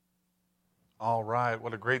All right,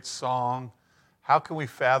 what a great song. How can we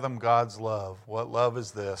fathom God's love? What love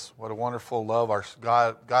is this? What a wonderful love. Our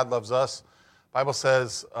God loves us. Bible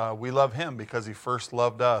says we love him because he first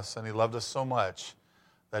loved us, and he loved us so much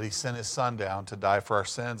that he sent his son down to die for our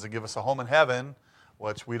sins and give us a home in heaven,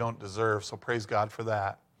 which we don't deserve. So praise God for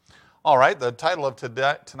that. All right, the title of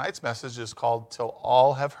tonight's message is called Till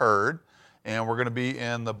All Have Heard, and we're going to be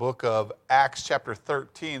in the book of Acts chapter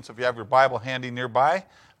 13. So if you have your Bible handy nearby,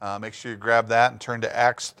 make sure you grab that and turn to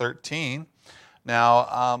Acts 13.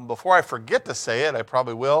 Now, before I forget to say it, I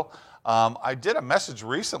probably will. I did a message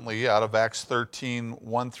recently out of Acts 13,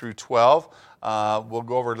 1 through 12. We'll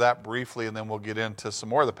go over that briefly, and then we'll get into some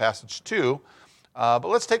more of the passage too. But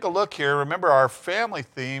let's take a look here. Remember, our family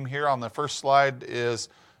theme here on the first slide is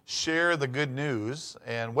share the good news.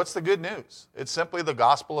 And what's the good news? It's simply the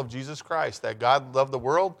gospel of Jesus Christ, that God loved the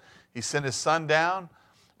world. He sent his son down.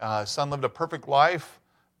 His son lived a perfect life,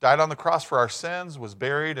 died on the cross for our sins, was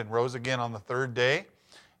buried, and rose again on the third day.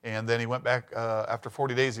 And then he went back, after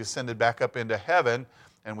 40 days, he ascended back up into heaven,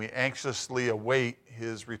 and we anxiously await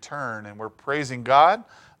his return. And we're praising God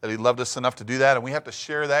that he loved us enough to do that, and we have to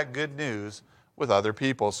share that good news with other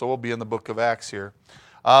people. So we'll be in the book of Acts here.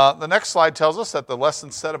 The next slide tells us that the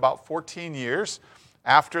lesson said about 14 years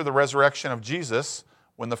after the resurrection of Jesus,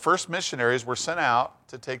 when the first missionaries were sent out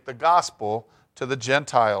to take the gospel to the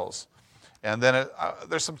Gentiles. And then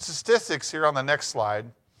there's some statistics here on the next slide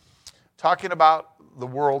talking about the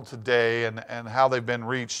world today and how they've been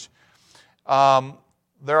reached.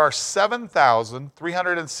 There are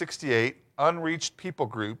 7,368 unreached people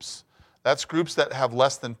groups. That's groups that have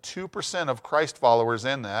less than 2% of Christ followers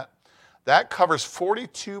in that. That covers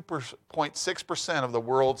 42.6% of the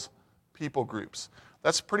world's people groups.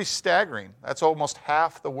 That's pretty staggering. That's almost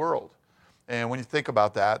half the world. And when you think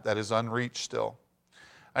about that, that is unreached still.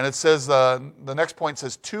 And it says, the next point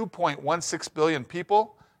says 2.16 billion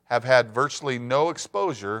people have had virtually no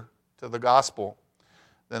exposure to the gospel.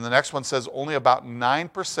 Then the next one says only about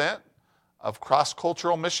 9% of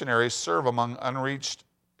cross-cultural missionaries serve among unreached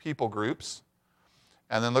people groups.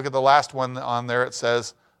 And then look at the last one on there. It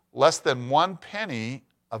says less than 1 penny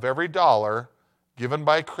of every dollar given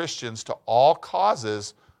by Christians to all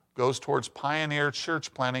causes goes towards pioneer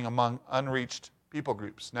church planting among unreached people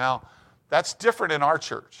groups. Now, that's different in our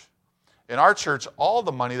church. In our church, all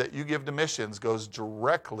the money that you give to missions goes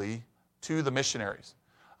directly to the missionaries.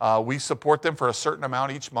 We support them for a certain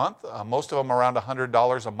amount each month, most of them around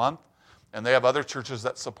 $100 a month, and they have other churches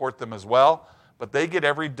that support them as well, but they get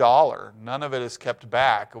every dollar. None of it is kept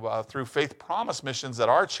back. Through Faith Promise Missions at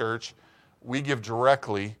our church, we give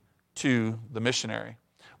directly to the missionary.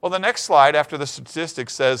 Well, the next slide after the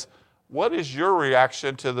statistics says, what is your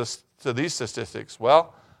reaction to these statistics?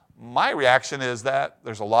 Well, my reaction is that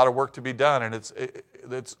there's a lot of work to be done, and it's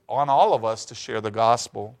on all of us to share the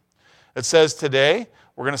gospel. It says today,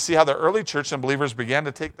 we're going to see how the early church and believers began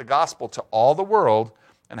to take the gospel to all the world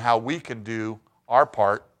and how we can do our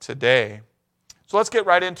part today. So let's get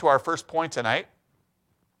right into our first point tonight.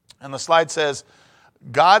 And the slide says,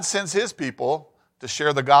 God sends his people to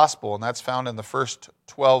share the gospel, and that's found in the first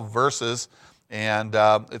 12 verses. And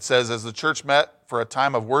it says, as the church met for a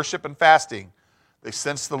time of worship and fasting, they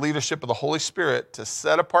sensed the leadership of the Holy Spirit to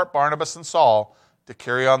set apart Barnabas and Saul to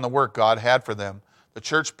carry on the work God had for them. The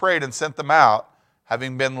church prayed and sent them out,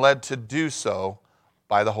 having been led to do so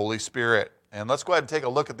by the Holy Spirit. And let's go ahead and take a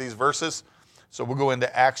look at these verses. So we'll go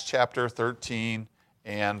into Acts chapter 13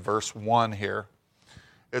 and verse 1 here.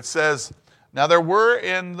 It says, now there were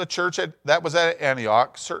in the church that was at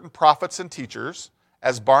Antioch certain prophets and teachers,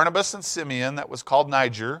 as Barnabas and Simeon, that was called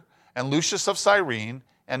Niger, and Lucius of Cyrene,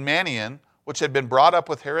 and Manaen, which had been brought up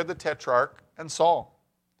with Herod the Tetrarch and Saul.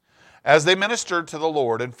 As they ministered to the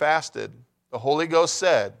Lord and fasted, the Holy Ghost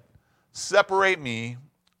said, separate me,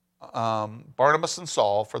 Barnabas and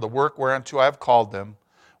Saul, for the work whereunto I have called them.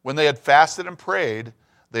 When they had fasted and prayed,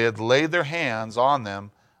 they had laid their hands on them,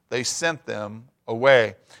 they sent them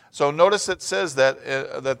away. So notice it says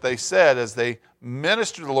that they said, as they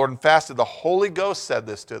ministered to the Lord and fasted, the Holy Ghost said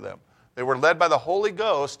this to them. They were led by the Holy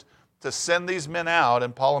Ghost to send these men out,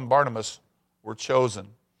 and Paul and Barnabas were chosen.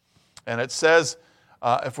 And it says,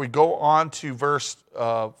 if we go on to verse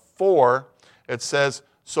 4, it says,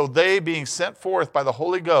 so they, being sent forth by the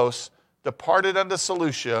Holy Ghost, departed unto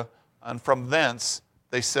Seleucia, and from thence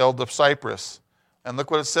they sailed to Cyprus. And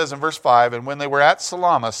look what it says in verse 5, and when they were at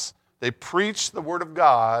Salamis, they preached the word of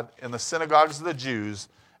God in the synagogues of the Jews,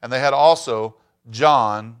 and they had also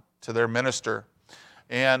John to their minister.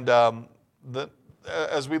 And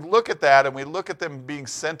as we look at that, and we look at them being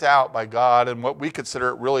sent out by God, and what we consider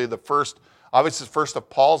it really the first, obviously the first of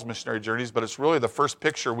Paul's missionary journeys, but it's really the first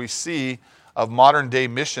picture we see of modern day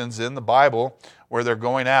missions in the Bible where they're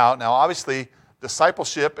going out. Now, obviously,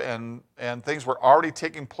 discipleship and things were already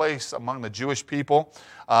taking place among the Jewish people.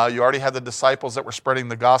 You already had the disciples that were spreading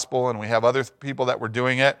the gospel, and we have other people that were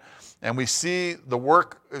doing it. And we see the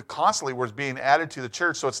work constantly was being added to the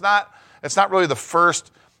church. So it's not really the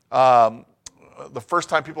first time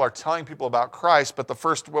people are telling people about Christ, but the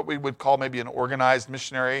first what we would call maybe an organized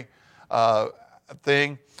missionary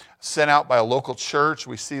thing sent out by a local church.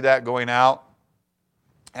 We see that going out.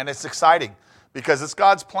 And it's exciting because it's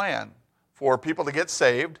God's plan for people to get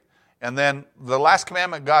saved. And then the last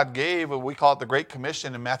commandment God gave, we call it the Great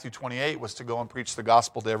Commission in Matthew 28, was to go and preach the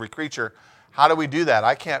gospel to every creature. How do we do that?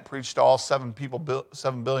 I can't preach to all 7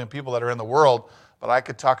 billion people that are in the world, but I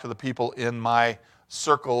could talk to the people in my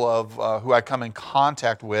circle of who I come in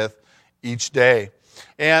contact with each day.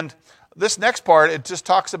 And this next part, it just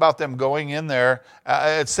talks about them going in there.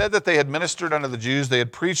 It said that they had ministered unto the Jews, they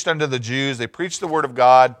had preached unto the Jews, they preached the word of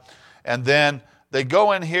God, and then they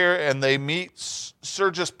go in here and they meet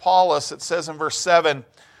Sergius Paulus. It says in verse 7,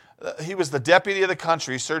 he was the deputy of the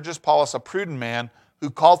country, Sergius Paulus, a prudent man, who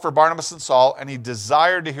called for Barnabas and Saul, and he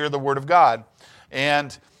desired to hear the word of God.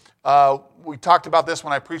 And we talked about this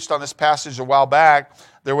when I preached on this passage a while back.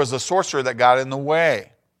 There was a sorcerer that got in the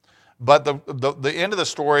way. But the end of the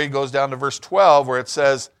story goes down to verse 12, where it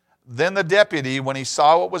says, then the deputy, when he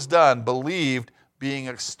saw what was done, believed, being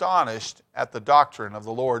astonished at the doctrine of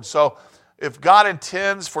the Lord. So if God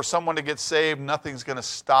intends for someone to get saved, nothing's going to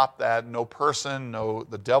stop that. No person,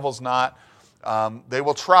 the devil's not. They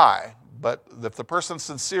will try. But if the person's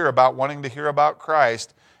sincere about wanting to hear about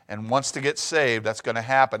Christ and wants to get saved, that's going to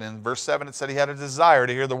happen. In verse 7, it said he had a desire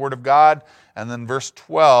to hear the word of God. And then verse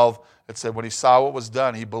 12, it said when he saw what was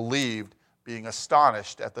done, he believed, being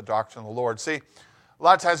astonished at the doctrine of the Lord. See, a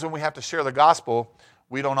lot of times when we have to share the gospel,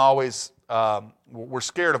 we don't always, we're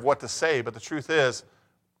scared of what to say. But the truth is,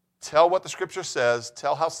 tell what the Scripture says,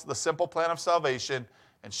 tell how the simple plan of salvation,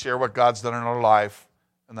 and share what God's done in our life,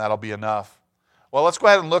 and that'll be enough. Well, let's go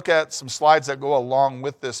ahead and look at some slides that go along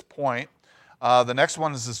with this point. The next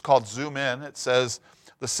one is called Zoom In. It says,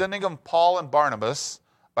 the sending of Paul and Barnabas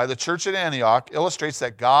by the church at Antioch illustrates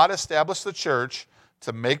that God established the church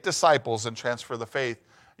to make disciples and transfer the faith.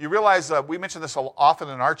 You realize, we mention this often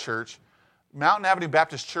in our church, Mountain Avenue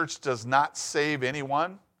Baptist Church does not save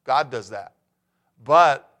anyone. God does that.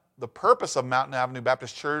 But the purpose of Mountain Avenue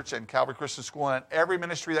Baptist Church and Calvary Christian School and every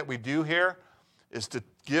ministry that we do here is to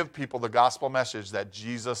give people the gospel message that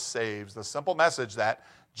Jesus saves, the simple message that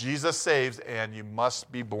Jesus saves and you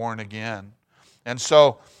must be born again. And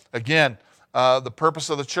so, again, the purpose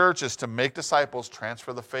of the church is to make disciples,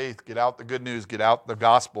 transfer the faith, get out the good news, get out the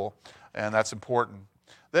gospel, and that's important.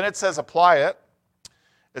 Then it says apply it.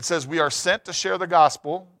 It says we are sent to share the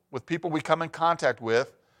gospel with people we come in contact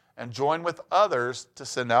with and join with others to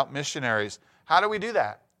send out missionaries. How do we do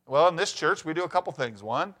that? Well, in this church, we do a couple things.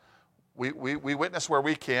 One, we witness where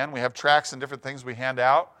we can. We have tracts and different things we hand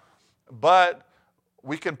out. But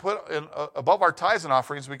we can put in, above our tithes and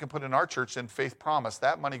offerings, we can put in our church in Faith Promise.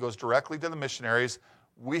 That money goes directly to the missionaries.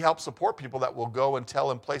 We help support people that will go and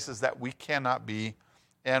tell in places that we cannot be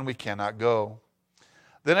and we cannot go.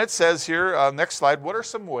 Then it says here, next slide, what are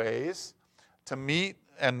some ways to meet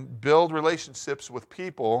and build relationships with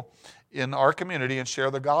people in our community and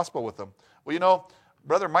share the gospel with them? Well, you know,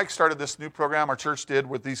 Brother Mike started this new program our church did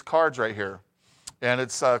with these cards right here. And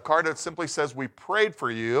it's a card that simply says, we prayed for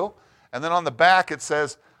you. And then on the back it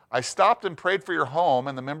says, I stopped and prayed for your home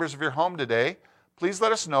and the members of your home today. Please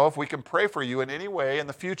let us know if we can pray for you in any way in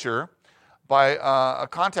the future by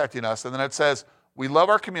contacting us. And then it says, we love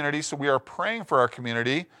our community, so we are praying for our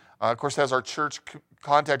community. Of course, it has our church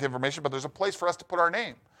contact information, but there's a place for us to put our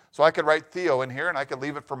name. So I could write Theo in here, and I could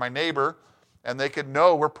leave it for my neighbor, and they could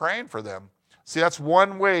know we're praying for them. See, that's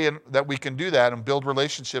one way that we can do that and build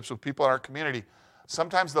relationships with people in our community.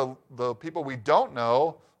 Sometimes the people we don't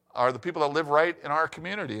know are the people that live right in our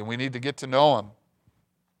community, and we need to get to know them.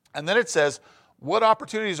 And then it says, what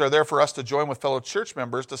opportunities are there for us to join with fellow church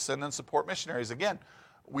members to send and support missionaries? Again,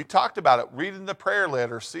 we talked about it, reading the prayer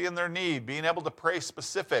letter, seeing their need, being able to pray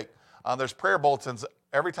specific. There's prayer bulletins.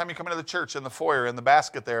 Every time you come into the church, in the foyer, in the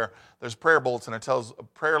basket there's a prayer bulletin. It tells a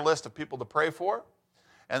prayer list of people to pray for.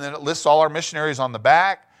 And then it lists all our missionaries on the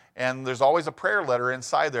back. And there's always a prayer letter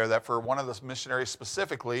inside there that for one of the missionaries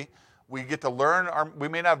specifically, we get to learn. We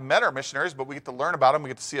may not have met our missionaries, but we get to learn about them. We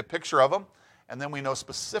get to see a picture of them. And then we know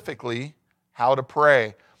specifically how to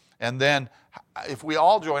pray. And then if we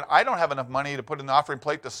all join, I don't have enough money to put in the offering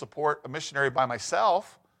plate to support a missionary by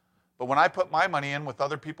myself. But when I put my money in with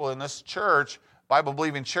other people in this church,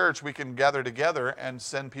 Bible-believing church, we can gather together and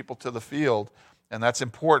send people to the field. And that's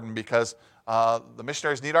important because the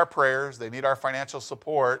missionaries need our prayers. They need our financial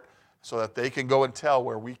support so that they can go and tell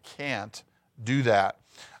where we can't do that.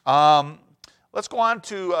 Let's go on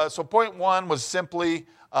to, so point one was simply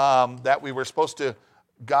that we were supposed to,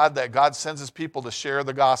 that God sends his people to share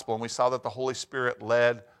the gospel. And we saw that the Holy Spirit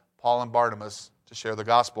led Paul and Barnabas to share the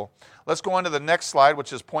gospel. Let's go on to the next slide,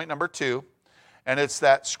 which is point number 2. And it's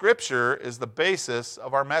that Scripture is the basis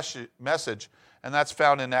of our message. And that's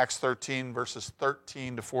found in Acts 13, verses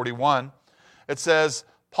 13 to 41. It says,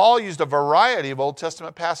 Paul used a variety of Old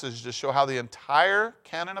Testament passages to show how the entire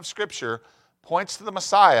canon of Scripture points to the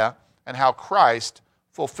Messiah and how Christ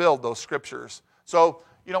fulfilled those Scriptures. So,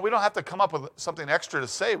 we don't have to come up with something extra to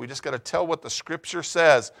say. We just got to tell what the Scripture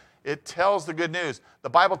says. It tells the good news. The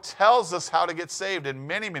Bible tells us how to get saved in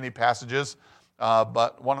many, many passages.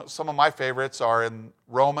 But some of my favorites are in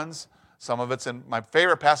Romans. Some of it's in my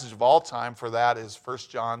favorite passage of all time for that is 1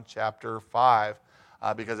 John chapter 5,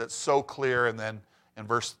 because it's so clear. And then in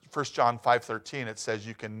 1 John 5:13, it says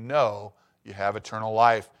you can know you have eternal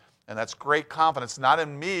life. And that's great confidence, not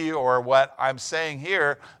in me or what I'm saying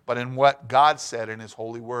here, but in what God said in his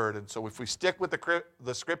holy word. And so if we stick with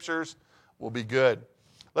the Scriptures, we'll be good.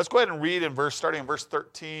 Let's go ahead and read starting in verse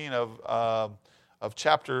 13 of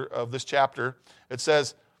this chapter. It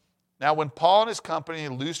says, now when Paul and his company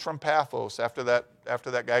loosed from Paphos after that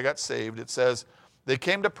guy got saved, it says, they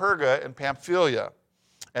came to Perga in Pamphylia,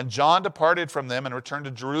 and John departed from them and returned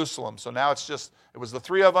to Jerusalem. So now it was the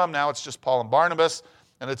 3 of them, now it's just Paul and Barnabas.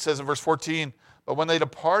 And it says in verse 14, but when they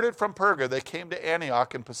departed from Perga, they came to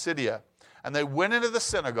Antioch in Pisidia. And they went into the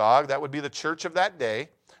synagogue, that would be the church of that day,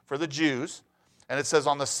 for the Jews. And it says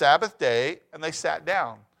on the Sabbath day, and they sat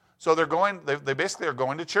down. So they basically are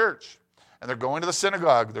going to church. And they're going to the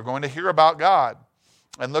synagogue. They're going to hear about God.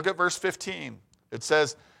 And look at verse 15. It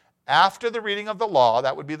says, after the reading of the law,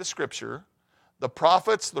 that would be the Scripture, the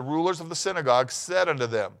prophets, the rulers of the synagogue, said unto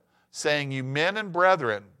them, saying, you men and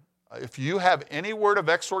brethren, if you have any word of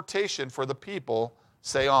exhortation for the people,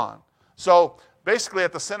 say on. So basically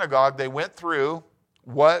at the synagogue, they went through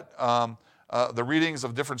what the readings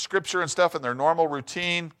of different Scripture and stuff in their normal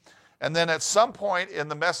routine. And then at some point in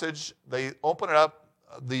the message, they open it up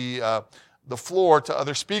the floor to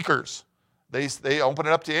other speakers. They open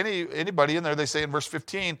it up to anybody in there. They say in verse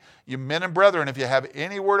 15, you men and brethren, if you have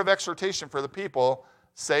any word of exhortation for the people,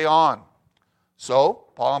 say on. So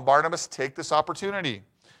Paul and Barnabas take this opportunity.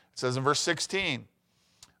 It says in verse 16,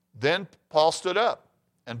 then Paul stood up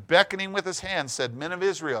and beckoning with his hand said, men of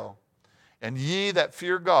Israel, and ye that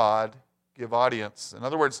fear God, give audience. In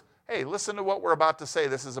other words, hey, listen to what we're about to say.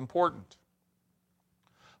 This is important.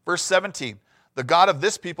 Verse 17, the God of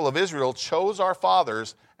this people of Israel chose our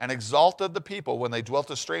fathers and exalted the people when they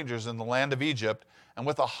dwelt as strangers in the land of Egypt, and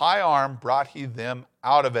with a high arm brought he them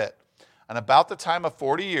out of it. And about the time of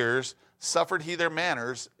 40 years suffered he their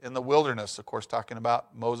manners in the wilderness. Of course, talking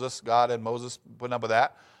about Moses, God and Moses putting up with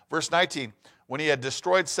that. Verse 19, when he had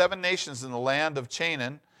destroyed 7 nations in the land of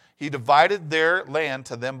Canaan, he divided their land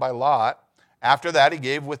to them by lot. After that, he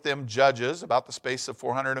gave with them judges about the space of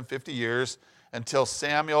 450 years until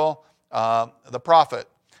Samuel the prophet.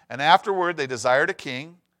 And afterward, they desired a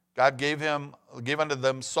king. God gave unto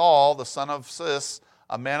them Saul, the son of Cis,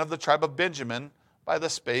 a man of the tribe of Benjamin, by the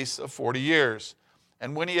space of 40 years.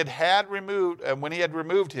 And when he had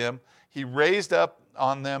removed him, he raised up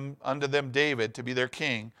unto them David to be their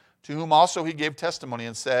king, to whom also he gave testimony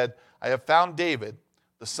and said, I have found David,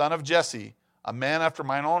 the son of Jesse, a man after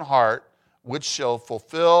mine own heart, which shall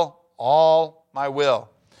fulfill all my will.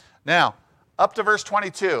 Now, up to verse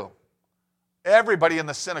 22, everybody in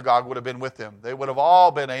the synagogue would have been with him. They would have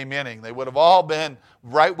all been amening. They would have all been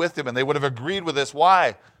right with him, and they would have agreed with this.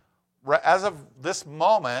 Why? As of this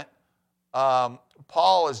moment,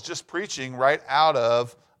 Paul is just preaching right out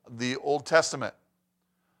of the Old Testament.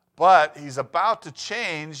 But he's about to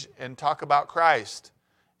change and talk about Christ.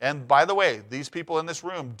 And by the way, these people in this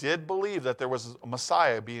room did believe that there was a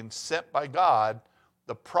Messiah being sent by God.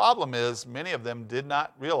 The problem is many of them did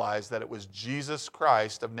not realize that it was Jesus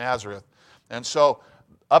Christ of Nazareth. And so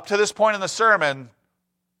up to this point in the sermon,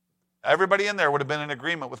 everybody in there would have been in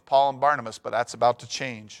agreement with Paul and Barnabas, but that's about to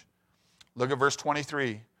change. Look at verse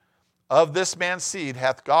 23. Of this man's seed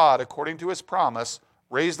hath God, according to his promise,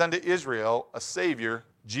 raised unto Israel a Savior,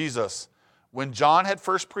 Jesus. When John had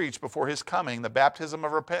first preached before his coming the baptism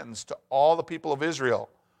of repentance to all the people of Israel.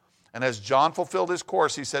 And as John fulfilled his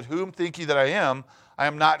course, he said, whom think ye that I am? I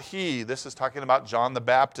am not he. This is talking about John the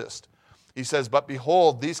Baptist. He says, but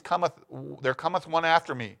behold, there cometh one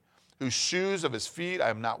after me, whose shoes of his feet I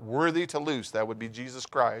am not worthy to loose. That would be Jesus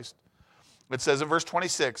Christ. It says in verse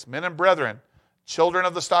 26, men and brethren, children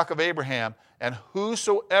of the stock of Abraham, and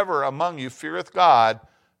whosoever among you feareth God,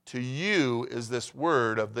 to you is this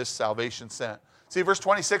word of this salvation sent. See, verse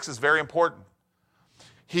 26 is very important.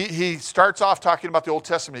 He starts off talking about the Old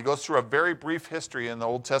Testament. He goes through a very brief history in the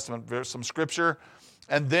Old Testament, there's some scripture,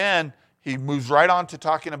 and then he moves right on to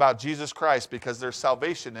talking about Jesus Christ, because there's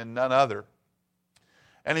salvation in none other.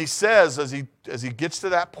 And he says, as he gets to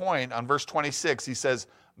that point on verse 26, he says,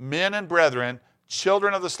 men and brethren,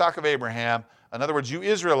 children of the stock of Abraham, in other words, you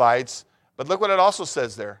Israelites, but look what it also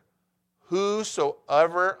says there,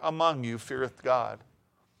 whosoever among you feareth God.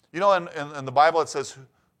 You know, in the Bible it says,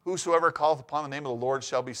 whosoever calleth upon the name of the Lord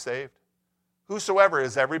shall be saved. Whosoever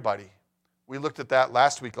is everybody. We looked at that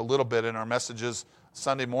last week a little bit in our messages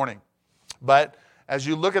Sunday morning. But as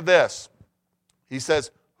you look at this, he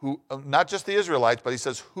says, not just the Israelites, but he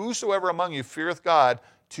says, whosoever among you feareth God,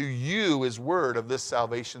 to you is word of this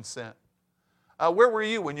salvation sent. Where were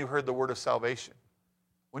you when you heard the word of salvation?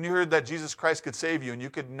 When you heard that Jesus Christ could save you and you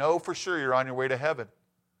could know for sure you're on your way to heaven?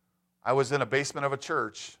 I was in a basement of a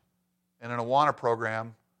church in an Awana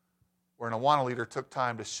program where an Awana leader took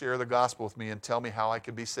time to share the gospel with me and tell me how I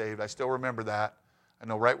could be saved. I still remember that. I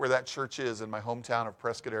know right where that church is in my hometown of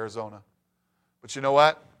Prescott, Arizona. But you know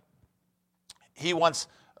what?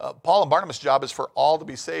 Paul and Barnabas' job is for all to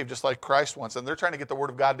be saved, just like Christ wants. And they're trying to get the word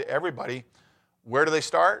of God to everybody. Where do they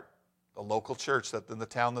start? The local church in the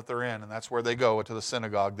town that they're in. And that's where they go, to the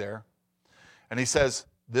synagogue there. And he says,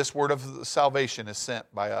 this word of salvation is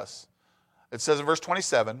sent by us. It says in verse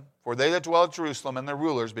 27, for they that dwell at Jerusalem and their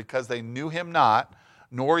rulers, because they knew him not,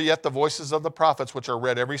 nor yet the voices of the prophets, which are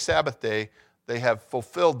read every Sabbath day, they have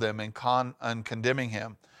fulfilled them in condemning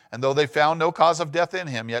him. And though they found no cause of death in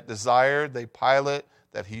him, yet desired they Pilate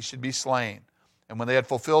that he should be slain. And when they had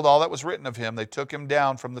fulfilled all that was written of him, they took him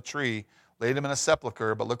down from the tree, laid him in a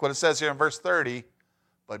sepulchre. But look what it says here in verse 30,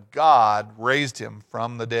 but God raised him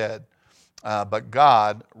from the dead.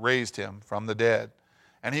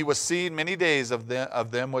 And he was seen many days of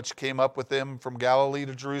them which came up with him from Galilee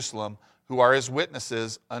to Jerusalem, who are his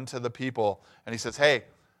witnesses unto the people. And he says, hey,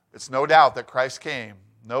 it's no doubt that Christ came,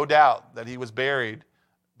 no doubt that he was buried,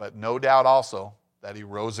 but no doubt also that he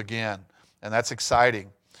rose again. And that's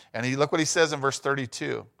exciting. And look what he says in verse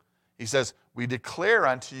 32. He says, we declare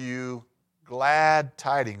unto you glad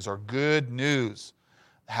tidings, or good news,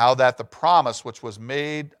 how that the promise which was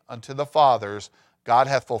made unto the fathers, God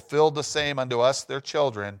hath fulfilled the same unto us their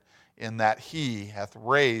children, in that he hath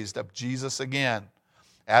raised up Jesus again.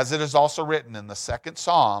 As it is also written in the second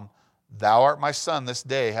psalm, thou art my son, this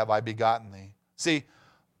day have I begotten thee. See,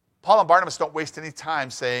 Paul and Barnabas don't waste any time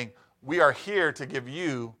saying, we are here to give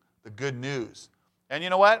you the good news. And you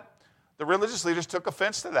know what? The religious leaders took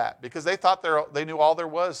offense to that because they thought they knew all there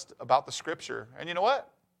was about the Scripture. And you know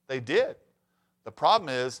what? They did. The problem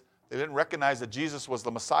is they didn't recognize that Jesus was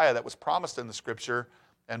the Messiah that was promised in the Scripture.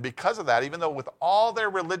 And because of that, even though with all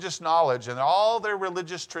their religious knowledge and all their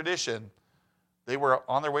religious tradition, they were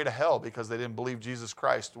on their way to hell because they didn't believe Jesus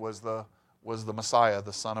Christ was the Messiah,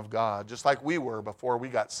 the Son of God, just like we were before we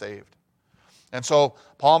got saved. And so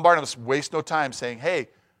Paul and Barnabas waste no time saying, hey,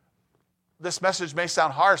 this message may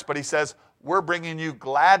sound harsh, but he says, we're bringing you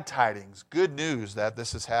glad tidings, good news that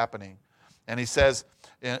this is happening. And he says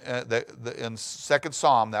in second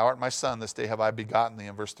Psalm, thou art my son, this day have I begotten thee,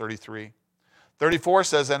 in verse 33. 34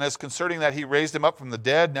 says, and as concerning that he raised him up from the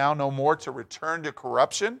dead, now no more to return to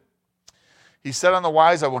corruption. He said on the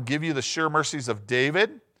wise, I will give you the sure mercies of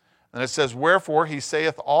David. And it says, wherefore he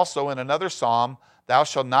saith also in another psalm, thou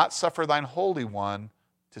shalt not suffer thine Holy One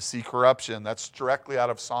to see corruption. That's directly out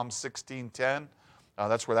of Psalm 16:10.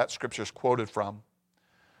 That's where that scripture is quoted from.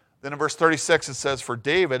 Then in verse 36 it says, for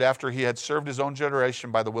David, after he had served his own generation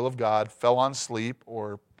by the will of God, fell on sleep,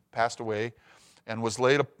 or passed away, and was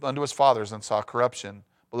laid unto his fathers and saw corruption.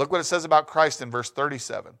 But look what it says about Christ in verse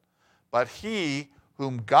 37. But he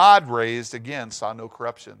whom God raised again saw no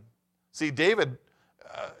corruption. See, David,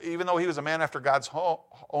 even though he was a man after God's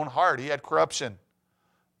own heart, he had corruption.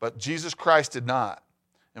 But Jesus Christ did not.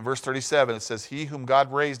 In verse 37, it says, he whom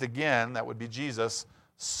God raised again, that would be Jesus,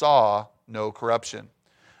 saw no corruption. And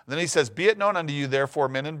then he says, be it known unto you, therefore,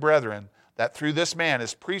 men and brethren, that through this man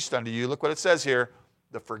is preached unto you, look what it says here,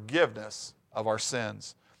 the forgiveness of our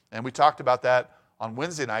sins. And we talked about that on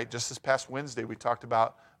Wednesday night, just this past Wednesday. We talked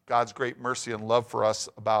about God's great mercy and love for us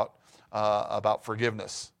about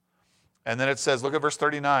forgiveness. And then it says, look at verse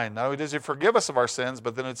 39. Not only does he forgive us of our sins,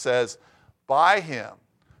 but then it says, by him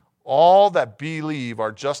all that believe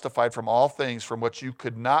are justified from all things from which you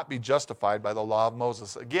could not be justified by the law of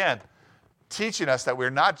Moses. Again, teaching us that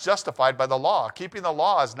we're not justified by the law. Keeping the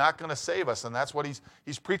law is not going to save us. And that's what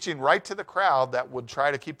he's preaching right to the crowd that would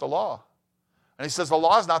try to keep the law. And he says the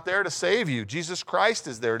law is not there to save you. Jesus Christ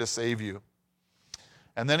is there to save you.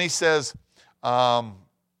 And then he says, after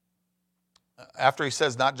he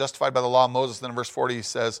says not justified by the law of Moses, then in verse 40 he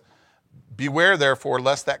says, beware therefore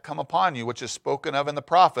lest that come upon you, which is spoken of in the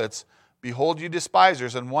prophets. Behold, you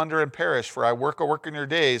despisers, and wonder and perish, for I work a work in your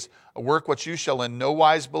days, a work which you shall in no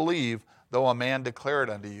wise believe, though a man declare it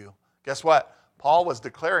unto you. Guess what? Paul was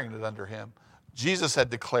declaring it unto him. Jesus had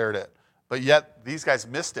declared it, but yet these guys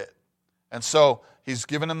missed it. And so he's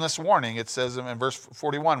given them this warning. It says in verse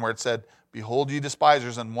 41 where it said, behold, you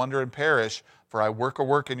despisers, and wonder and perish, for I work a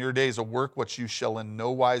work in your days, a work which you shall in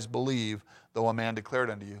no wise believe, though a man declare it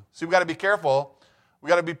unto you. See, we've got to be careful. We've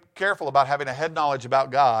got to be careful about having a head knowledge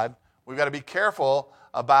about God. We've got to be careful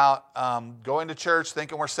about going to church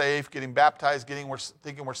thinking we're safe, getting baptized,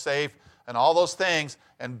 thinking we're safe, and all those things,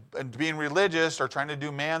 and being religious or trying to do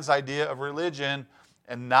man's idea of religion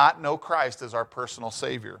and not know Christ as our personal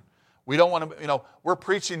Savior. We don't want to, we're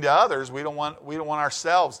preaching to others. We don't want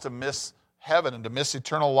ourselves to miss heaven and to miss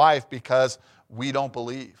eternal life because we don't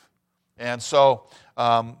believe. And so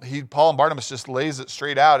Paul and Barnabas just lays it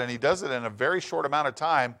straight out, and he does it in a very short amount of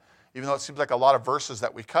time, even though it seems like a lot of verses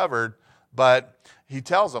that we covered. But he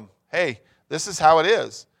tells them, hey, this is how it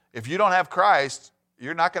is. If you don't have Christ,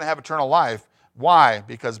 you're not going to have eternal life. Why?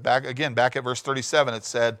 Because back at verse 37, it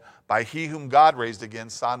said, by he whom God raised again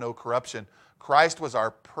saw no corruption. Christ was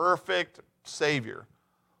our perfect Savior.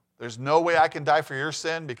 There's no way I can die for your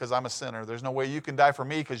sin because I'm a sinner. There's no way you can die for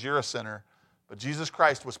me because you're a sinner. But Jesus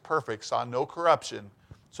Christ was perfect, saw no corruption,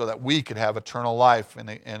 so that we could have eternal life. And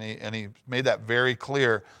he made that very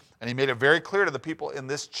clear. And he made it very clear to the people in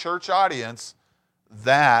this church audience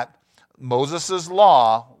that Moses'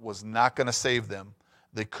 law was not going to save them.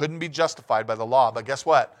 They couldn't be justified by the law. But guess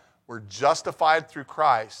what? We're justified through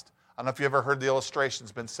Christ. I don't know if you ever heard the illustration.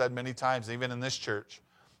 It's been said many times, even in this church.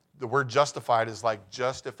 The word justified is like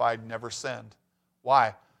justified, never sinned.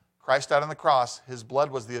 Why? Christ died on the cross. His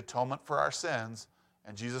blood was the atonement for our sins.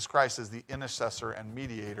 And Jesus Christ is the intercessor and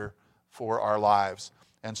mediator for our lives.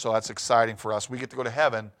 And so that's exciting for us. We get to go to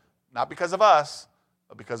heaven, not because of us,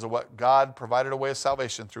 but because of what God provided a way of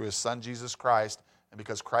salvation through his Son, Jesus Christ. And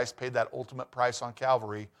because Christ paid that ultimate price on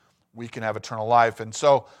Calvary, we can have eternal life. And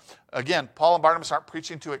so, again, Paul and Barnabas aren't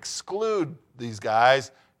preaching to exclude these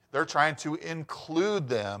guys. They're trying to include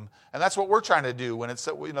them. And that's what we're trying to do. When it's,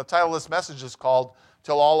 the title of this message is called,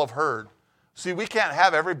 Till All Have Heard. See, we can't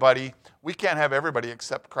have everybody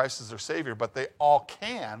accept Christ as their Savior, but they all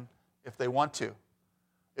can if they want to.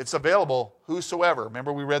 It's available, whosoever.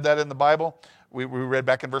 Remember we read that in the Bible? We read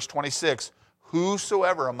back in verse 26,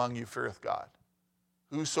 whosoever among you feareth God.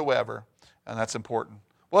 Whosoever. And that's important.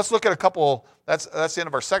 Well, let's look at a couple, that's the end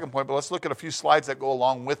of our second point, but let's look at a few slides that go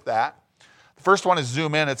along with that. The first one is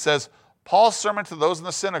zoom in. It says, Paul's sermon to those in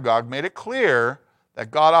the synagogue made it clear that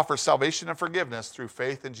God offers salvation and forgiveness through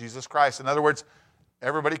faith in Jesus Christ. In other words,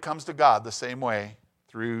 everybody comes to God the same way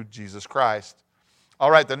through Jesus Christ. All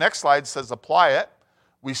right, the next slide says apply it.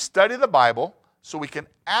 We study the Bible so we can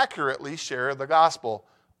accurately share the gospel.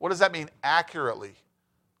 What does that mean, accurately?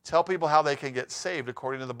 Tell people how they can get saved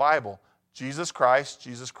according to the Bible. Jesus Christ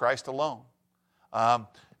alone.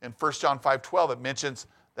 In 1 John 5:12, it mentions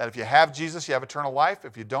that if you have Jesus, you have eternal life.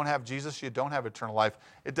 If you don't have Jesus, you don't have eternal life.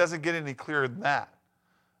 It doesn't get any clearer than that.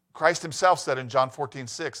 Christ himself said in John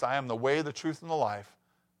 14:6, I am the way, the truth, and the life.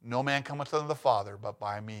 No man cometh unto the Father but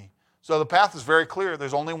by me. So the path is very clear.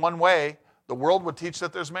 There's only one way. The world would teach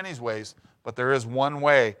that there's many ways, but there is one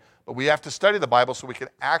way. But we have to study the Bible so we can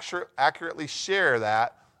accurately share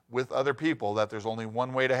that with other people, that there's only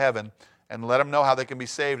one way to heaven, and let them know how they can be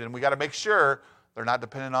saved. And we got to make sure they're not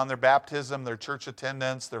dependent on their baptism, their church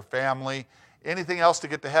attendance, their family, anything else to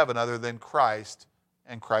get to heaven other than Christ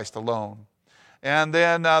and Christ alone. And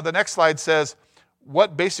then the next slide says,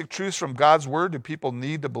 what basic truths from God's Word do people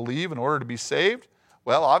need to believe in order to be saved?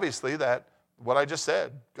 Well, obviously, that what I just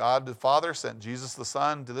said. God the Father sent Jesus the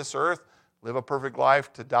Son to this earth, live a perfect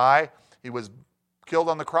life, to die. He was killed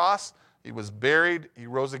on the cross. He was buried. He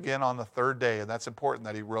rose again on the third day. And that's important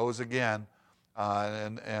that he rose again.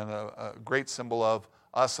 And a great symbol of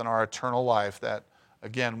us and our eternal life, that,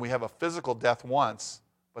 again, we have a physical death once,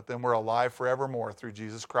 but then we're alive forevermore through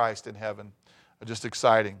Jesus Christ in heaven. Just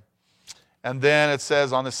exciting. And then it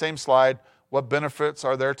says on the same slide, what benefits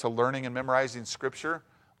are there to learning and memorizing Scripture?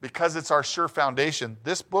 Because it's our sure foundation.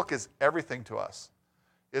 This book is everything to us.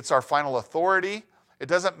 It's our final authority. It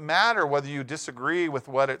doesn't matter whether you disagree with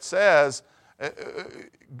what it says.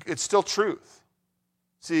 It's still truth.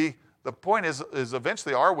 See, the point is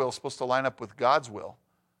eventually our will is supposed to line up with God's will.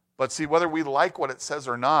 But see, whether we like what it says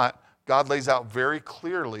or not, God lays out very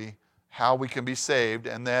clearly how we can be saved.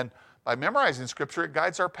 And then by memorizing Scripture, it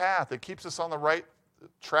guides our path. It keeps us on the right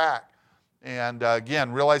track. And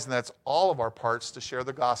again, realizing that's all of our parts to share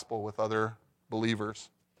the gospel with other believers.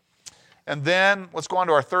 And then let's go on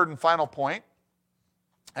to our third and final point.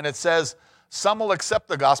 And it says, some will accept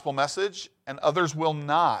the gospel message and others will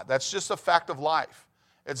not. That's just a fact of life.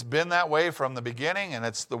 It's been that way from the beginning, and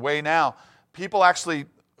it's the way now. People actually,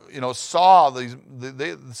 saw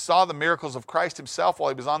they saw the miracles of Christ himself while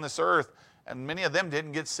he was on this earth, and many of them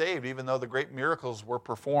didn't get saved, even though the great miracles were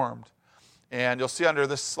performed. And you'll see under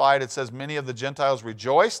this slide, it says, many of the Gentiles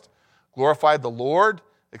rejoiced, glorified the Lord,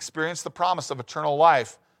 experienced the promise of eternal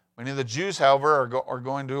life. Many of the Jews, however, are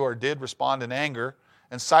going to or did respond in anger,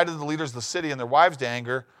 and cited the leaders of the city and their wives to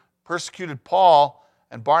anger, persecuted Paul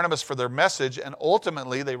and Barnabas for their message, and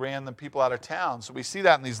ultimately they ran the people out of town. So we see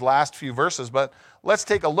that in these last few verses, but let's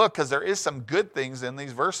take a look, because there is some good things in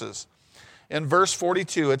these verses. In verse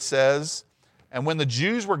 42 it says, and when the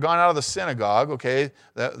Jews were gone out of the synagogue, okay,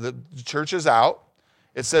 the church is out,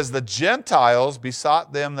 it says the Gentiles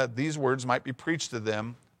besought them that these words might be preached to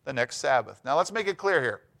them the next Sabbath. Now let's make it clear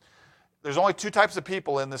here. There's only two types of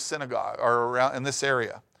people in this synagogue, or around in this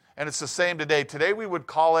area, and it's the same today. Today we would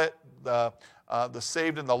call it the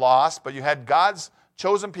saved and the lost, but you had God's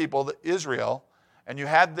chosen people, Israel, and you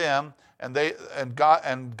had them, and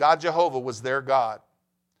God Jehovah was their God.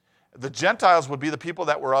 The Gentiles would be the people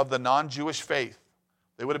that were of the non-Jewish faith.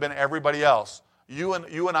 They would have been everybody else. You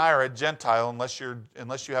and I are a Gentile unless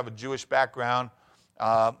you have a Jewish background,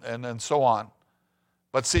 and so on.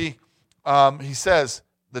 But see, he says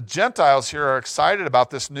the Gentiles here are excited about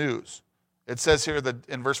this news. It says here that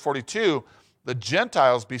in verse 42, the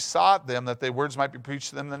Gentiles besought them that their words might be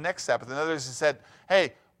preached to them the next Sabbath. In other words, he said,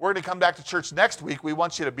 hey, we're going to come back to church next week. We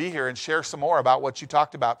want you to be here and share some more about what you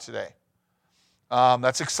talked about today.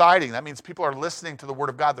 That's exciting. That means people are listening to the Word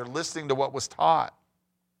of God. They're listening to what was taught.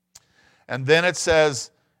 And then it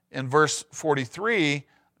says in verse 43,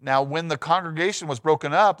 now when the congregation was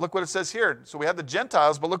broken up, look what it says here. So we had the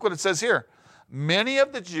Gentiles, but look what it says here. Many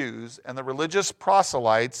of the Jews and the religious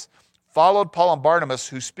proselytes followed Paul and Barnabas,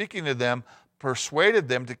 who speaking to them persuaded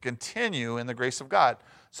them to continue in the grace of God.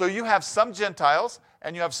 So you have some Gentiles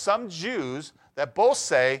and you have some Jews that both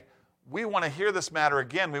say, we want to hear this matter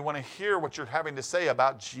again. We want to hear what you're having to say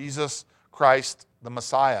about Jesus Christ, the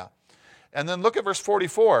Messiah. And then look at verse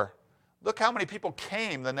 44. Look how many people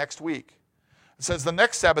came the next week. It says the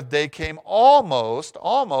next Sabbath day came almost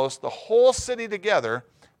the whole city together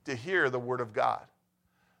to hear the word of God.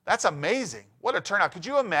 That's amazing. What a turnout. Could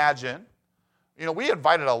you imagine? We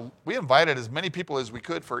invited as many people as we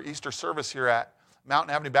could for Easter service here at Mountain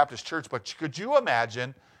Avenue Baptist Church, but could you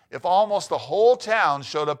imagine if almost the whole town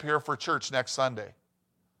showed up here for church next Sunday?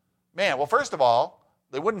 Man, well, first of all,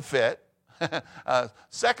 they wouldn't fit.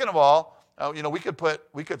 Second of all, we could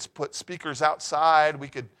put speakers outside.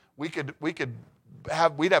 We'd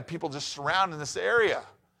have people just surrounding this area.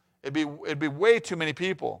 It'd be way too many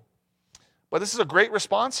people. But this is a great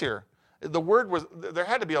response here. There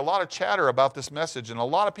had to be a lot of chatter about this message and a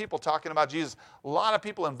lot of people talking about Jesus, a lot of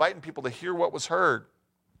people inviting people to hear what was heard.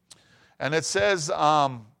 And it says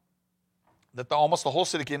that almost the whole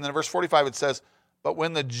city came. Then in verse 45 it says, but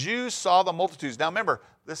when the Jews saw the multitudes. Now remember,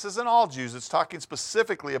 this isn't all Jews. It's talking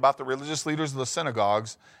specifically about the religious leaders of the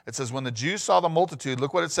synagogues. It says, when the Jews saw the multitude,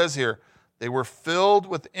 look what it says here. They were filled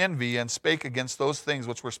with envy and spake against those things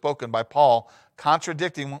which were spoken by Paul,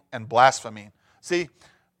 contradicting and blaspheming. See,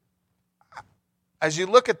 as you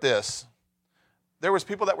look at this, there was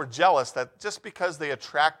people that were jealous that just because they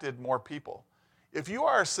attracted more people. If you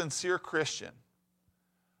are a sincere Christian,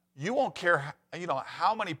 you won't care,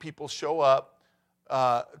 how many people show up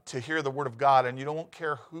to hear the word of God, and you don't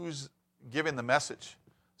care who's giving the message.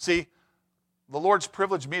 See, the Lord's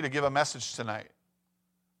privileged me to give a message tonight.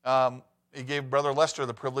 He gave Brother Lester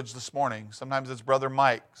the privilege this morning. Sometimes it's Brother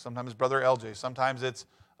Mike. Sometimes it's Brother LJ. Sometimes it's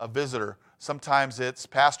a visitor. Sometimes it's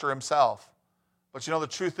Pastor himself. But the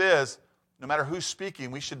truth is, no matter who's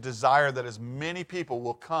speaking, we should desire that as many people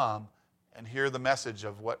will come and hear the message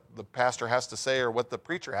of what the pastor has to say or what the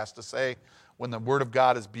preacher has to say when the word of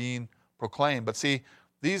God is being proclaimed. But see,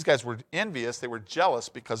 these guys were envious. They were jealous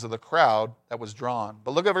because of the crowd that was drawn.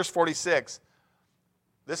 But look at verse 46.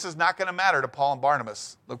 This is not going to matter to Paul and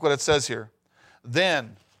Barnabas. Look what it says here.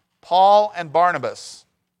 Then Paul and Barnabas,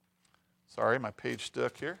 sorry, my page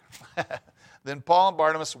stuck here. Then Paul and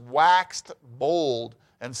Barnabas waxed bold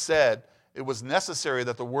and said, it was necessary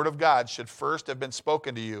that the word of God should first have been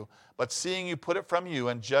spoken to you. But seeing you put it from you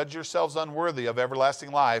and judge yourselves unworthy of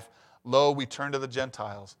everlasting life, lo, we turn to the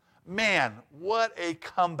Gentiles. Man, what a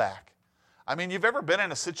comeback. I mean, you've ever been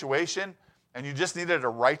in a situation and you just needed a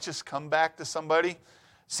righteous comeback to somebody?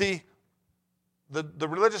 See, the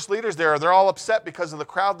religious leaders there, they're all upset because of the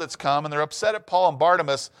crowd that's come, and they're upset at Paul and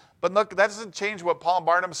Barnabas. But look, that doesn't change what Paul and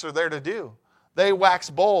Barnabas are there to do. They wax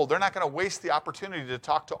bold. They're not going to waste the opportunity to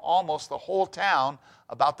talk to almost the whole town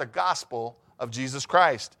about the gospel of Jesus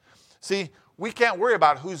Christ. See, we can't worry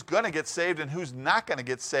about who's going to get saved and who's not going to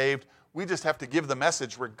get saved. We just have to give the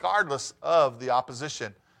message regardless of the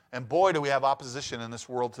opposition. And boy, do we have opposition in this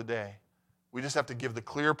world today. We just have to give the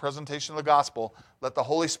clear presentation of the gospel, let the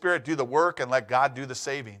Holy Spirit do the work, and let God do the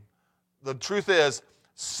saving. The truth is,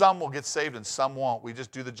 some will get saved and some won't. We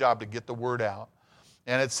just do the job to get the word out.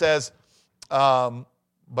 And it says, but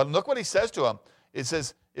look what he says to them. It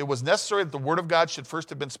says, it was necessary that the word of God should first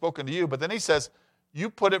have been spoken to you. But then he says, you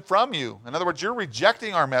put it from you. In other words, you're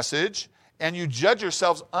rejecting our message, and you judge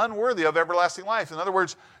yourselves unworthy of everlasting life. In other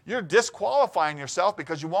words, you're disqualifying yourself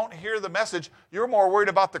because you won't hear the message. You're more worried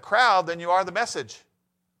about the crowd than you are the message.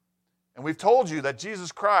 And we've told you that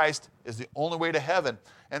Jesus Christ is the only way to heaven.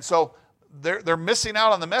 And so they're missing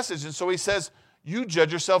out on the message. And so he says, you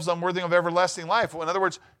judge yourselves unworthy of everlasting life. Well, in other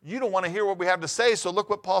words, you don't want to hear what we have to say, so look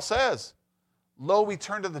what Paul says. Lo, we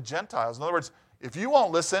turn to the Gentiles. In other words, if you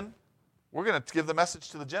won't listen, we're going to give the message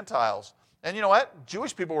to the Gentiles. And you know what?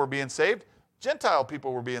 Jewish people were being saved. Gentile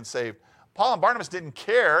people were being saved. Paul and Barnabas didn't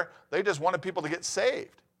care. They just wanted people to get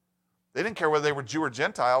saved. They didn't care whether they were Jew or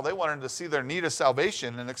Gentile. They wanted to see their need of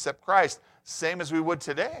salvation and accept Christ, same as we would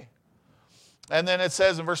today. And then it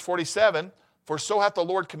says in verse 47, for so hath the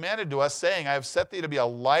Lord commanded to us, saying, I have set thee to be a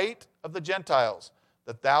light of the Gentiles,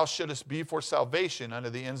 that thou shouldest be for salvation unto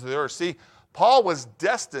the ends of the earth. See, Paul was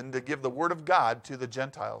destined to give the word of God to the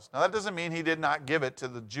Gentiles. Now that doesn't mean he did not give it to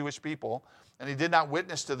the Jewish people, and he did not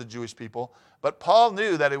witness to the Jewish people, but Paul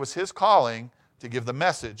knew that it was his calling to give the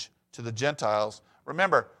message to the Gentiles.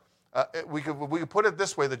 Remember, we could put it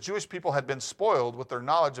this way, the Jewish people had been spoiled with their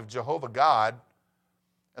knowledge of Jehovah God,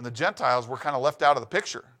 and the Gentiles were kind of left out of the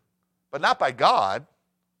picture. But not by God,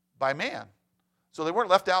 by man. So they weren't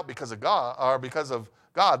left out because of God, or because of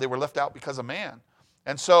God, they were left out because of man.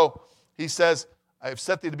 And so he says, I have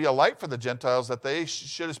set thee to be a light for the Gentiles, that they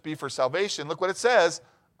shouldest be for salvation. Look what it says,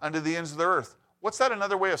 unto the ends of the earth. What's that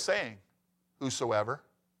another way of saying? Whosoever.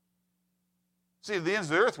 See, the ends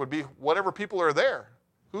of the earth would be whatever people are there.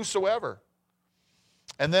 Whosoever.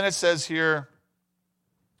 And then it says here,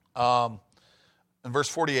 in verse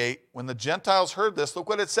 48, when the Gentiles heard this, look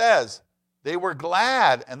what it says. They were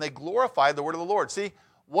glad and they glorified the word of the Lord. See,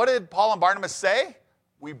 what did Paul and Barnabas say?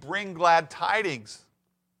 We bring glad tidings.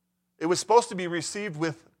 It was supposed to be received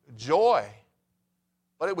with joy,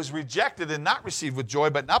 but it was rejected and not received with joy,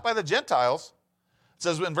 but not by the Gentiles. It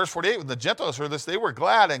says in verse 48, when the Gentiles heard this, they were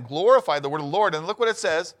glad and glorified the word of the Lord. And look what it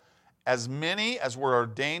says. As many as were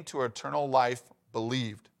ordained to eternal life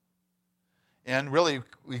believed. And really,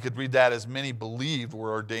 we could read that as many believed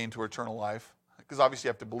were ordained to eternal life, because obviously you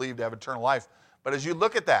have to believe to have eternal life. But as you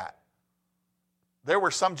look at that, there were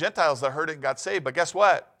some Gentiles that heard it and got saved. But guess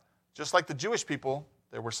what? Just like the Jewish people,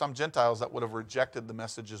 there were some Gentiles that would have rejected the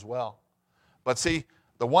message as well. But see,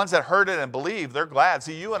 the ones that heard it and believed, they're glad.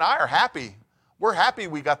 See, you and I are happy. We're happy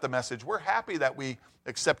we got the message. We're happy that we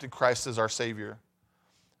accepted Christ as our Savior.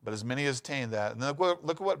 But as many as attained that. And then look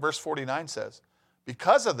at what verse 49 says.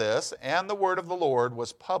 Because of this, and the word of the Lord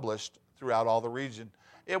was published throughout all the region.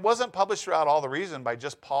 It wasn't published throughout all the region by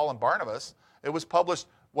just Paul and Barnabas. It was published,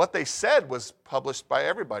 what they said was published by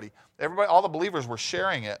everybody. Everybody, all the believers were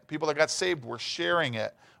sharing it. People that got saved were sharing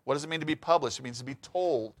it. What does it mean to be published? It means to be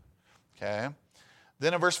told. Okay.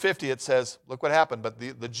 Then in verse 50 it says, look what happened. But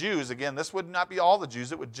the Jews, again, this would not be all the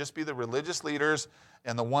Jews. It would just be the religious leaders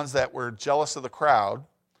and the ones that were jealous of the crowd.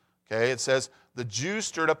 Okay. It says, the Jews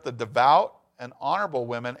stirred up the devout and honorable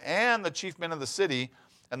women and the chief men of the city,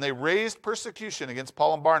 and they raised persecution against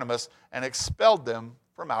Paul and Barnabas and expelled them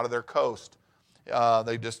from out of their coast.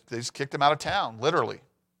 They just kicked them out of town, literally.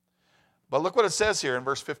 But look what it says here in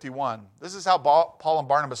verse 51. This is how Paul and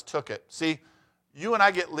Barnabas took it. See, you and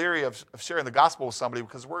I get leery of sharing the gospel with somebody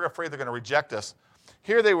because we're afraid they're going to reject us.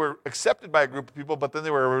 Here they were accepted by a group of people, but then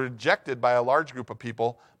they were rejected by a large group of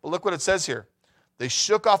people. But look what it says here. They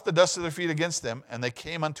shook off the dust of their feet against them, and they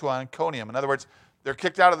came unto Iconium. In other words, they're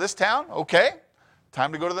kicked out of this town. Okay,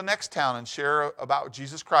 time to go to the next town and share about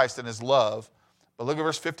Jesus Christ and his love. But look at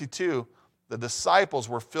verse 52. The disciples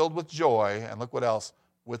were filled with joy, and look what else,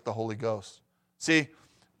 with the Holy Ghost. See,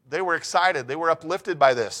 they were excited. They were uplifted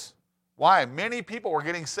by this. Why? Many people were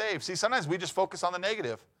getting saved. See, sometimes we just focus on the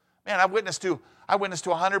negative. Man, I've witnessed to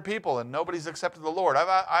 100 people and nobody's accepted the Lord.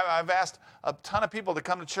 I've asked a ton of people to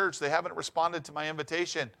come to church. They haven't responded to my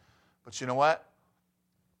invitation. But you know what?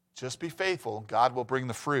 Just be faithful. God will bring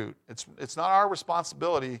the fruit. It's not our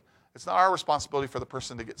responsibility. It's not our responsibility for the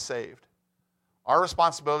person to get saved. Our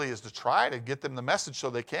responsibility is to try to get them the message so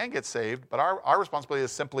they can get saved, but our responsibility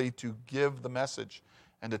is simply to give the message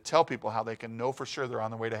and to tell people how they can know for sure they're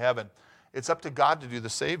on their way to heaven. It's up to God to do the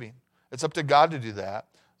saving. It's up to God to do that.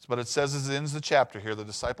 But it says as it ends the chapter here, the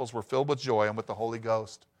disciples were filled with joy and with the Holy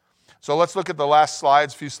Ghost. So let's look at the last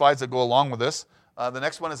slides, few slides that go along with this. The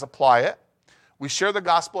next one is apply it. We share the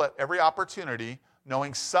gospel at every opportunity,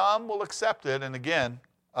 knowing some will accept it, and again,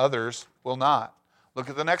 others will not. Look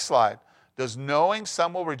at the next slide. Does knowing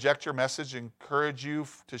some will reject your message encourage you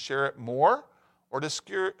to share it more or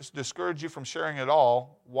discourage you from sharing it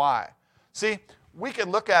all? Why? See, we can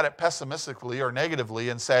look at it pessimistically or negatively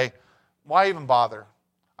and say, why even bother?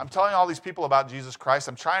 I'm telling all these people about Jesus Christ.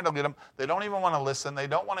 I'm trying to get them. They don't even want to listen. They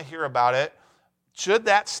don't want to hear about it. Should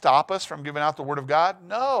that stop us from giving out the Word of God?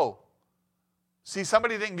 No. See,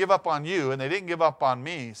 somebody didn't give up on you, and they didn't give up on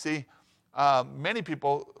me. See, many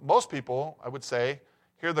people, most people, I would say,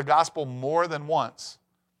 hear the gospel more than once.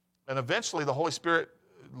 And eventually the Holy Spirit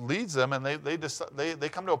leads them, and they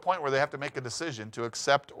come to a point where they have to make a decision to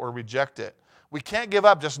accept or reject it. We can't give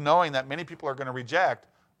up just knowing that many people are going to reject.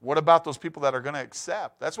 What about those people that are going to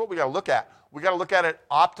accept? That's what we got to look at. We got to look at it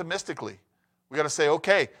optimistically. We got to say,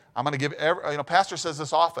 okay, I'm going to give Pastor says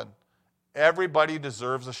this often. Everybody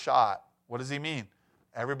deserves a shot. What does he mean?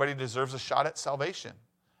 Everybody deserves a shot at salvation.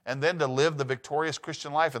 And then to live the victorious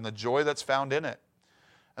Christian life and the joy that's found in it.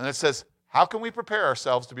 And it says, how can we prepare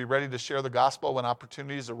ourselves to be ready to share the gospel when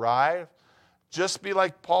opportunities arrive? Just be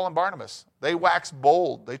like Paul and Barnabas. They waxed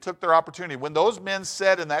bold. They took their opportunity. When those men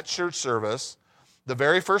said in that church service, the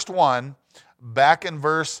very first one, back in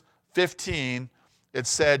verse 15, it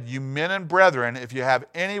said, you men and brethren, if you have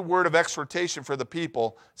any word of exhortation for the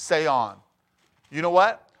people, say on. You know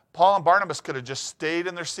what? Paul and Barnabas could have just stayed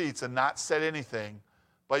in their seats and not said anything.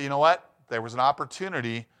 But you know what? There was an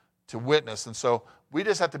opportunity to witness. And so we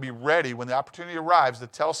just have to be ready when the opportunity arrives to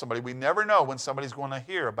tell somebody. We never know when somebody's going to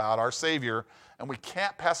hear about our Savior, and we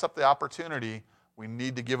can't pass up the opportunity. We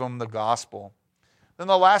need to give them the gospel. Then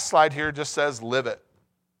the last slide here just says, live it.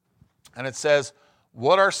 And it says,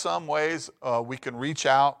 what are some ways we can reach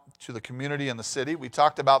out to the community and the city? We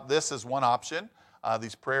talked about this as one option,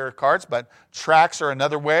 these prayer cards, but tracts are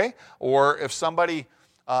another way. Or if somebody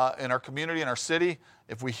in our community, in our city,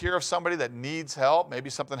 if we hear of somebody that needs help, maybe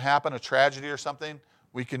something happened, a tragedy or something,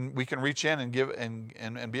 we can reach in and give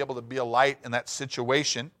and be able to be a light in that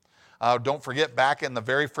situation. Don't forget, back in the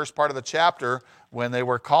very first part of the chapter, when they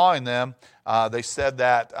were calling them, they said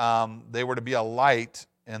that they were to be a light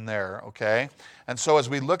in there, okay? And so as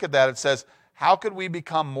we look at that, it says, how could we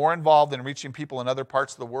become more involved in reaching people in other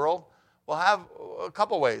parts of the world? We'll have a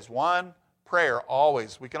couple ways. One, prayer,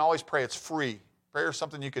 always. We can always pray. It's free. Prayer is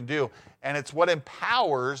something you can do, and it's what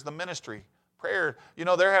empowers the ministry. Prayer,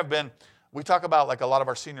 there have been, we talk about like a lot of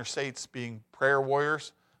our senior saints being prayer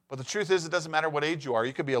warriors, but the truth is it doesn't matter what age you are.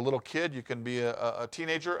 You could be a little kid, you can be a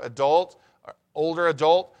teenager, adult, older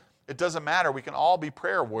adult. It doesn't matter. We can all be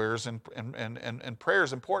prayer warriors, and prayer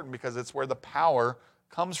is important because it's where the power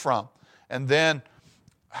comes from. And then,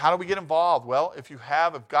 how do we get involved? Well, if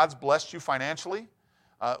God's blessed you financially,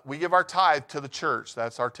 we give our tithe to the church.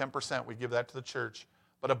 That's our 10%. We give that to the church.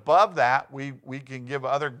 But above that, we can give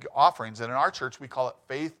other offerings. And in our church, we call it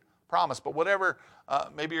faith promise. But whatever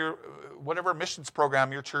missions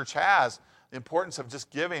program your church has, the importance of just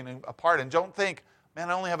giving a part. And don't think, man,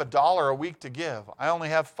 I only have $1 a week to give. I only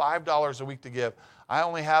have $5 a week to give. I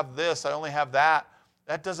only have this. I only have that.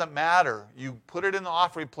 That doesn't matter. You put it in the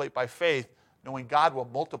offering plate by faith, knowing God will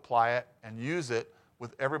multiply it and use it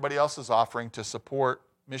with everybody else's offering to support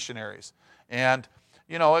missionaries. And,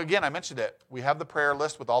 again, I mentioned it. We have the prayer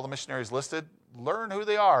list with all the missionaries listed. Learn who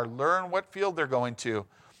they are. Learn what field they're going to.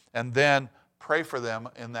 And then pray for them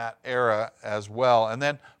in that era as well. And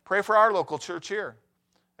then pray for our local church here.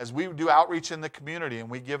 As we do outreach in the community and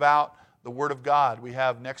we give out the Word of God, we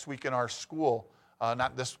have next week in our school,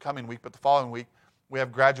 not this coming week, but the following week, we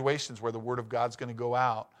have graduations where the Word of God's going to go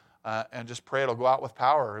out. And just pray it'll go out with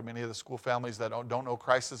power. Many of the school families that don't know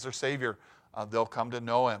Christ as their Savior, they'll come to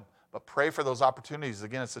know Him. But pray for those opportunities.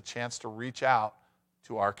 Again, it's a chance to reach out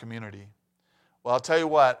to our community. Well, I'll tell you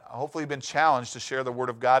what, hopefully you've been challenged to share the Word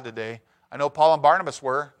of God today. I know Paul and Barnabas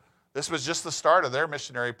were. This was just the start of their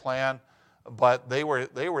missionary plan, but they were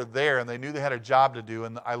there and they knew they had a job to do.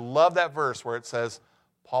 And I love that verse where it says,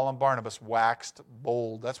 Paul and Barnabas waxed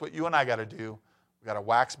bold. That's what you and I got to do. We've got to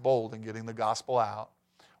wax bold in getting the gospel out.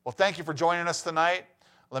 Well, thank you for joining us tonight.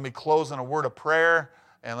 Let me close in a word of prayer,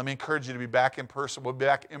 and let me encourage you to be back in person. We'll be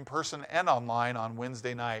back in person and online on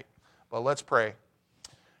Wednesday night. But let's pray.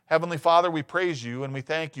 Heavenly Father, we praise you and we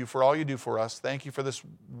thank you for all you do for us. Thank you for this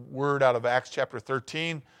word out of Acts chapter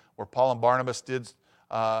 13, where Paul and Barnabas did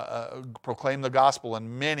proclaim the gospel and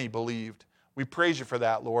many believed. We praise you for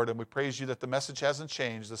that, Lord, and we praise you that the message hasn't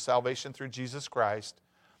changed, the salvation through Jesus Christ.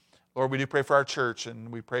 Lord, we do pray for our church,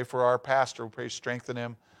 and we pray for our pastor. We pray strengthen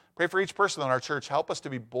him. Pray for each person in our church. Help us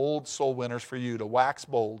to be bold soul winners for you, to wax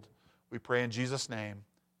bold. We pray in Jesus' name.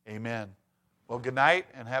 Amen. Well, good night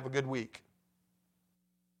and have a good week.